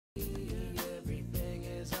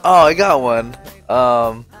Oh, I got one.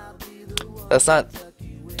 That's not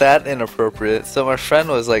that inappropriate. So my friend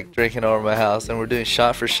was like drinking over my house, and we're doing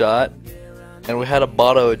shot for shot, and we had a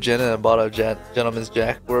bottle of gin and a bottle of Gentleman's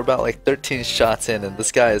Jack. We're about like 13 shots in, and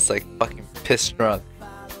this guy is like fucking pissed drunk,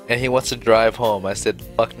 and he wants to drive home. I said,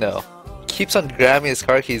 fuck no. He keeps on grabbing his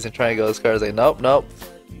car keys and trying to go to his car. I was like, nope, nope.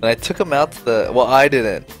 And I took him out to the, well, I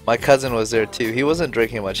didn't. My cousin was there too. He wasn't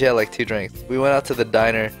drinking much. He had like 2 drinks. We went out to the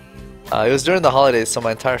diner. It was during the holidays, so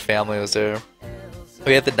my entire family was there.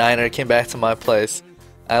 We had the diner, came back to my place.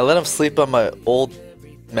 I let him sleep on my old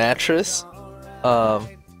mattress, or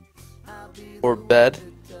bed.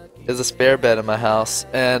 There's a spare bed in my house,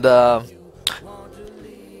 and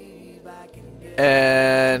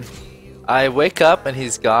I wake up and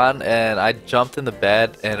he's gone, and I jumped in the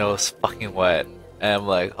bed and it was fucking wet. And I'm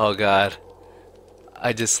like, oh god.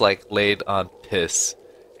 I just like laid on piss.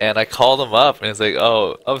 And I called him up and he's like,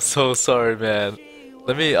 oh, I'm so sorry, man.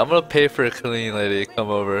 I'm gonna pay for a cleaning lady to come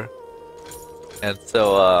over. And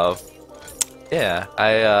so, yeah,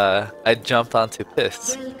 I jumped onto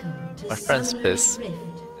piss. My friend's piss.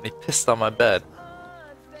 And he pissed on my bed.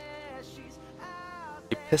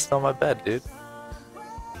 He pissed on my bed, dude.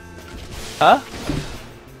 Huh?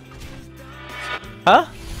 Huh?